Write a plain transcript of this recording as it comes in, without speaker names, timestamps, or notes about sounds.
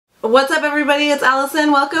What's up everybody, it's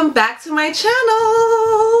Allison. Welcome back to my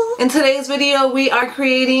channel. In today's video we are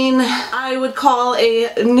creating, I would call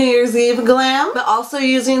a New Year's Eve glam, but also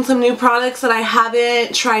using some new products that I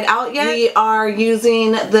haven't tried out yet. We are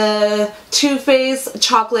using the Too Faced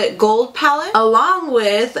Chocolate Gold palette along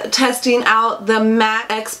with testing out the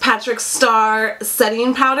MAC X Pactrick Starr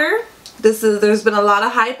setting powder. There's been a lot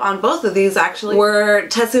of hype on both of these actually. We're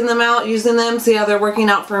testing them out, using them, see how they're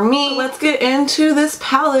working out for me. Let's get into this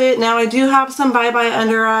palette. Now I do have some Bye Bye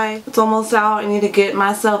Under Eye. It's almost out. I need to get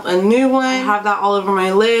myself a new one. I have that all over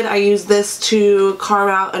my lid. I use this to carve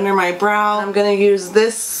out under my brow. I'm going to use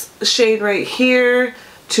this shade right here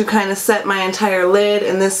to kind of set my entire lid,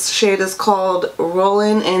 and this shade is called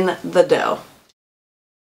Rollin' in the Dough.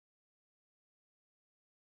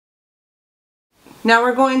 Now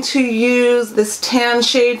we're going to use this tan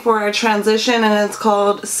shade for our transition, and it's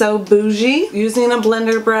called So Bougie. Using a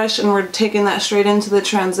blender brush, and we're taking that straight into the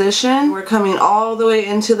transition. We're coming all the way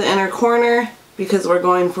into the inner corner because we're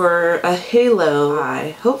going for a halo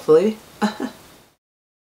eye, hopefully.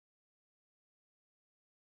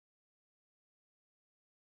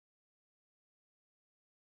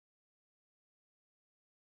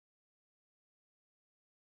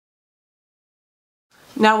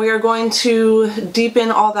 Now we are going to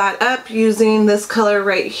deepen all that up using this color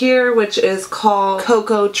right here, which is called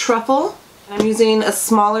Cocoa Truffle. I'm using a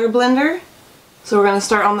smaller blender. So we're going to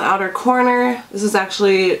start on the outer corner. This is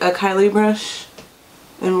actually a Kylie brush,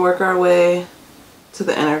 and work our way to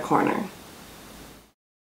the inner corner.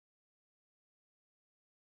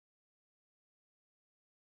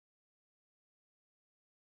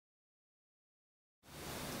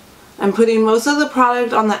 I'm putting most of the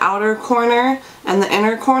product on the outer corner and the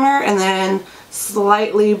inner corner, and then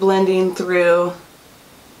slightly blending through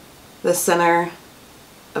the center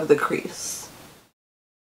of the crease.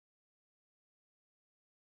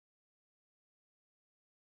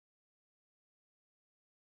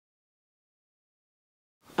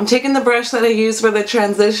 I'm taking the brush that I used for the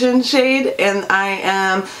transition shade, and I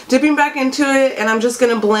am dipping back into it, and I'm just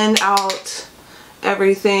going to blend out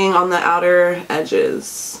everything on the outer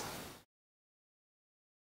edges.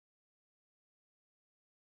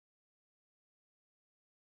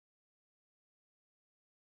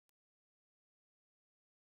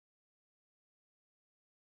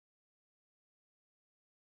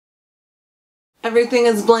 Everything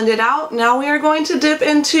is blended out. Now we are going to dip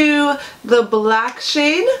into the black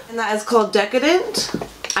shade, and that is called Decadent.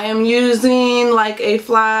 I am using like a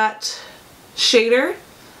flat shader.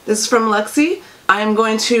 This is from Luxie. I am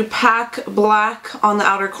going to pack black on the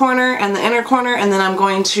outer corner and the inner corner, and then I'm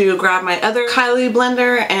going to grab my other Kylie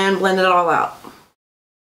blender and blend it all out.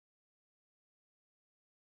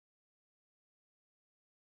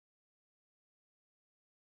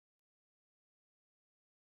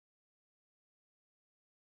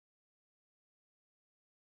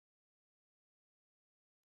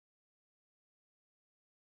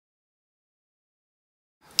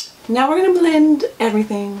 Now we're going to blend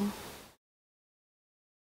everything.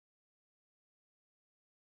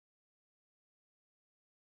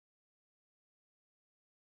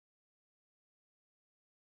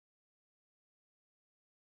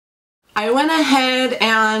 I went ahead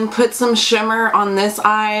and put some shimmer on this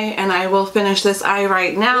eye, and I will finish this eye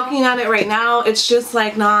right now. Looking at it right now, it's just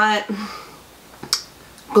like not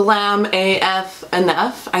glam AF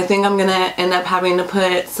enough. I think I'm gonna end up having to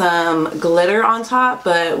put some glitter on top,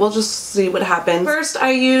 but we'll just see what happens. First,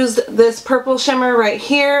 I used this purple shimmer right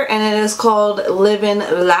here, and it is called Livin'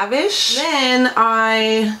 Lavish. Then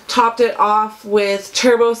I topped it off with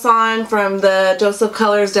Turbo Son from the Dose of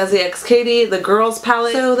Colors Desi X Katie, the girls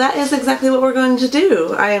palette. So that is exactly what we're going to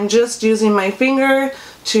do. I am just using my finger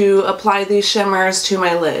to apply these shimmers to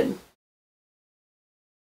my lid.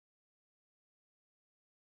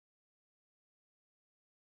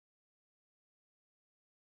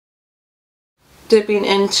 Dipping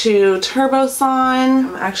into Turbo Son.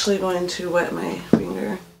 I'm actually going to wet my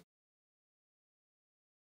finger.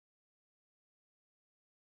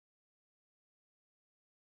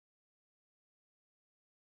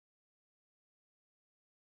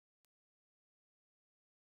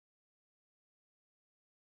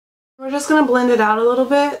 We're just going to blend it out a little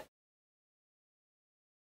bit.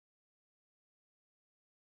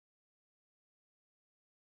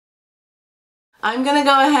 I'm going to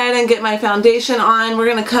go ahead and get my foundation on.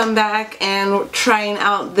 We're going to come back and trying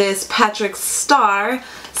out this Pactrick Starr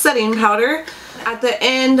setting powder. At the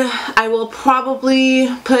end, I will probably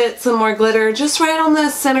put some more glitter just right on the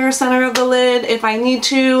center of the lid if I need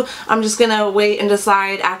to. I'm just gonna wait and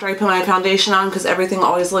decide after I put my foundation on because everything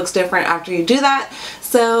always looks different after you do that.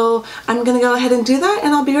 So I'm gonna go ahead and do that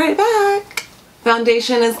and I'll be right back.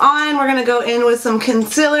 Foundation is on. We're gonna go in with some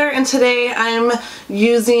concealer, and today I'm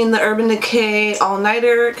using the Urban Decay All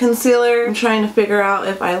Nighter concealer. I'm trying to figure out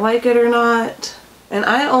if I like it or not. And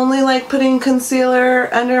I only like putting concealer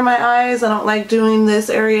under my eyes. I don't like doing this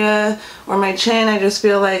area or my chin. I just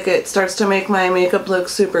feel like it starts to make my makeup look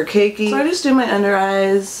super cakey. So I just do my under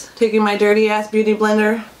eyes, taking my dirty ass beauty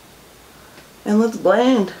blender, and let's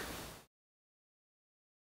blend.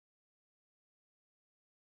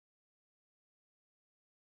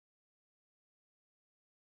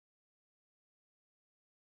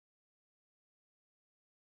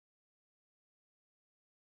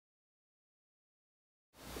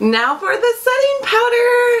 Now for the setting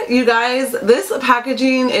powder. You guys, this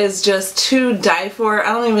packaging is just to die for.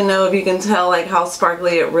 I don't even know if you can tell like how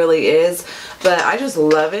sparkly it really is, but I just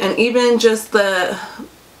love it. And even just the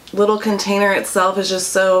little container itself is just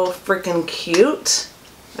so freaking cute.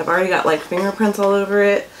 I've already got like fingerprints all over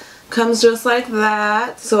it. Comes just like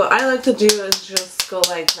that. So what I like to do is just go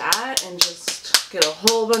like that and just get a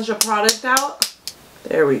whole bunch of product out.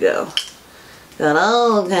 There we go. Got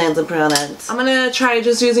all kinds of products. I'm gonna try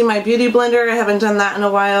just using my beauty blender. I haven't done that in a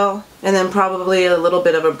while. And then probably a little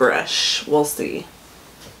bit of a brush. We'll see.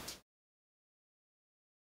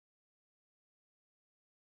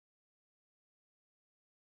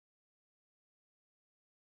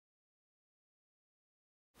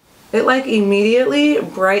 It like immediately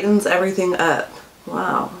brightens everything up.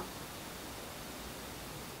 Wow.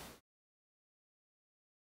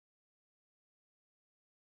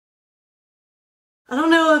 I don't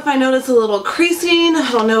know if I notice a little creasing. I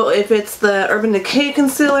don't know if it's the Urban Decay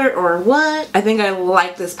concealer or what. I think I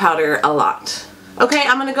like this powder a lot. Okay,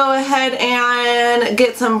 I'm gonna go ahead and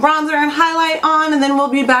get some bronzer and highlight on, and then we'll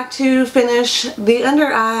be back to finish the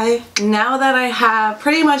under eye. Now that I have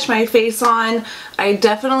pretty much my face on, I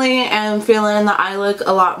definitely am feeling the eye look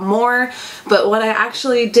a lot more. But what I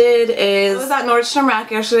actually did is, I was at Nordstrom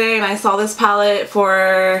Rack yesterday and I saw this palette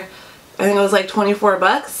for, I think it was like 24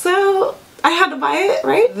 bucks. So I had to buy it,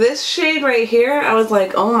 right? This shade right here, I was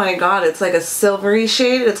like, oh my god, it's like a silvery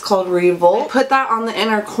shade. It's called Revolt. Put that on the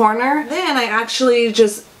inner corner. Then I actually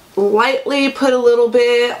just lightly put a little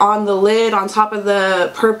bit on the lid on top of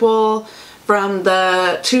the purple from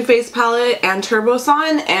the Too Faced palette and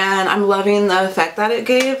Turboson, and I'm loving the effect that it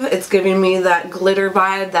gave. It's giving me that glitter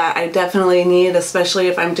vibe that I definitely need, especially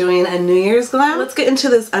if I'm doing a New Year's glam. Let's get into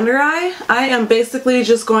this under eye. I am basically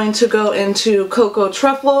just going to go into Cocoa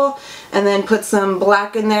Truffle and then put some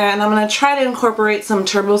black in there, and I'm going to try to incorporate some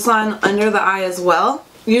Turboson under the eye as well.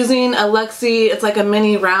 Using a Luxie, it's like a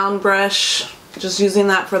mini round brush, just using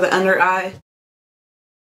that for the under eye.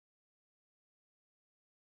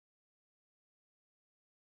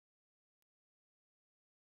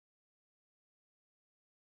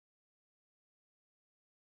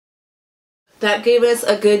 That gave us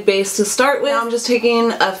a good base to start with. Now I'm just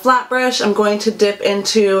taking a flat brush. I'm going to dip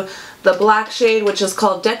into the black shade, which is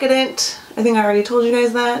called Decadent. I think I already told you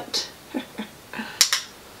guys that.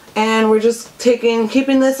 And we're just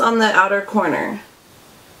keeping this on the outer corner.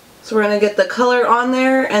 So we're going to get the color on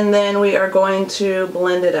there, and then we are going to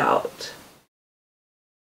blend it out.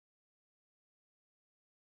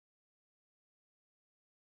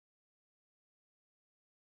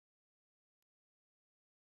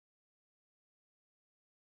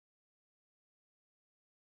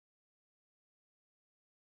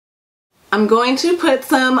 I'm going to put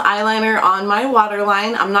some eyeliner on my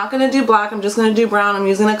waterline. I'm not going to do black, I'm just going to do brown. I'm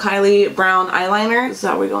using a Kylie brown eyeliner. This is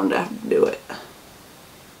how we're going to have to do it.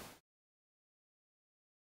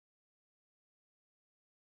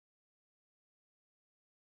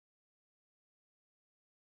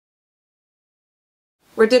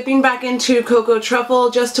 We're dipping back into Cocoa Truffle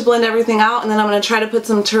just to blend everything out, and then I'm going to try to put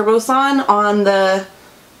some Turboson on the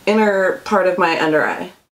inner part of my under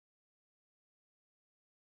eye.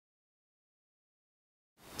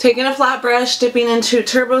 Taking a flat brush, dipping into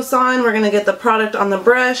Turboson, we're going to get the product on the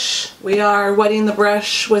brush. We are wetting the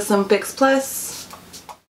brush with some Fix Plus.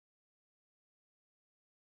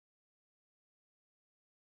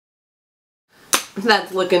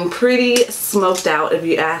 That's looking pretty smoked out if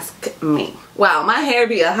you ask me. Wow, my hair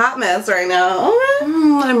be a hot mess right now.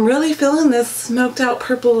 I'm really feeling this smoked out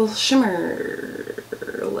purple shimmer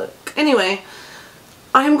look. Anyway,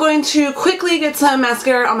 I'm going to quickly get some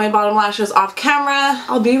mascara on my bottom lashes off camera.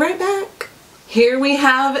 I'll be right back. Here we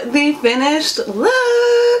have the finished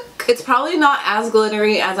look. look. It's probably not as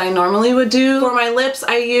glittery as I normally would do. For my lips,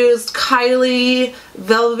 I used Kylie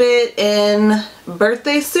Velvet in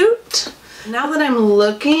Birthday Suit. Now that I'm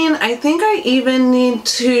looking, I think I even need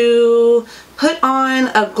to put on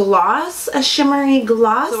a gloss, a shimmery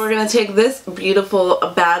gloss. So we're gonna take this beautiful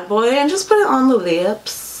bad boy and just put it on the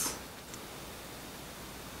lips.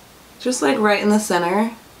 Just like right in the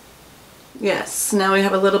center. Yes, now we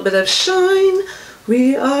have a little bit of shine.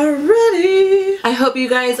 We are ready. I hope you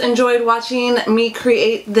guys enjoyed watching me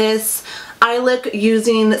create this eye look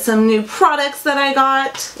using some new products that I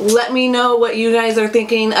got. Let me know what you guys are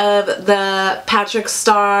thinking of the Pactrick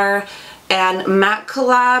Starr and MAC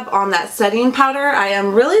collab on that setting powder. I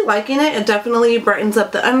am really liking it. It definitely brightens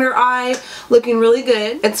up the under eye, looking really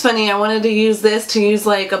good. It's funny, I wanted to use this to use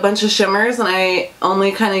like a bunch of shimmers and I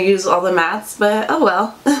only kind of use all the mattes, but oh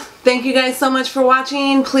well. Thank you guys so much for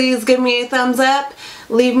watching. Please give me a thumbs up,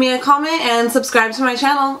 leave me a comment, and subscribe to my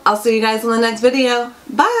channel. I'll see you guys in the next video.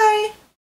 Bye!